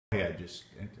Yeah, just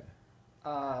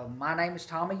My name is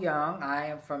Tommy Young. I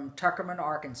am from Tuckerman,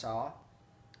 Arkansas.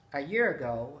 A year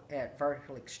ago at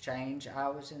Vertical Exchange, I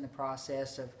was in the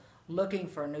process of looking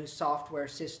for new software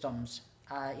systems.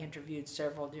 I interviewed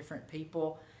several different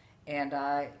people and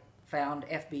I found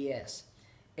FBS.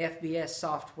 FBS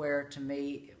Software to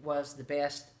me was the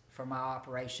best for my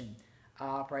operation. I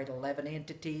operate 11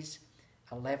 entities,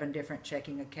 11 different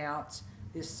checking accounts.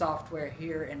 This software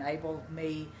here enabled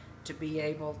me to be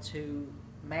able to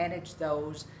manage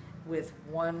those with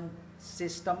one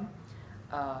system.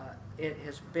 It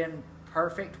has been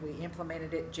perfect. We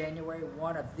implemented it January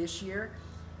 1 of this year,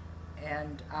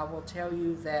 and I will tell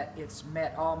you that it's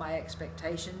met all my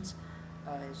expectations.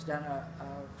 It's done a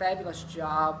fabulous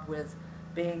job with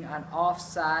being an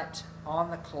off-site, on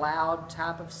the cloud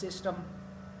type of system.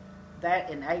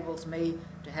 That enables me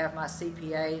to have my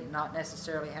CPA not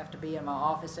necessarily have to be in my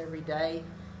office every day.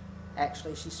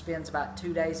 Actually, she spends about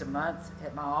 2 days a month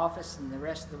at my office, and the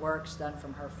rest of the work's done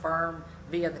from her firm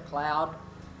via the cloud.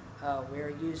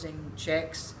 We're using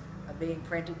checks being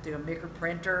printed through a micro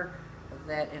printer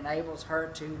that enables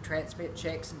her to transmit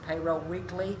checks and payroll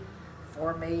weekly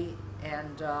for me.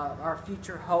 And our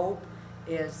future hope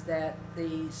is that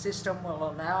the system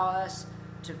will allow us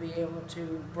to be able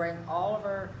to bring all of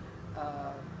our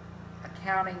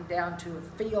accounting down to a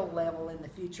field level in the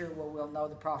future where we'll know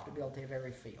the profitability of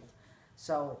every field.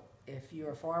 So if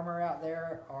you're a farmer out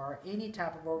there or any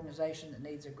type of organization that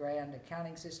needs a grand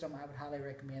accounting system, I would highly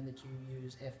recommend that you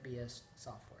use FBS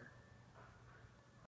software.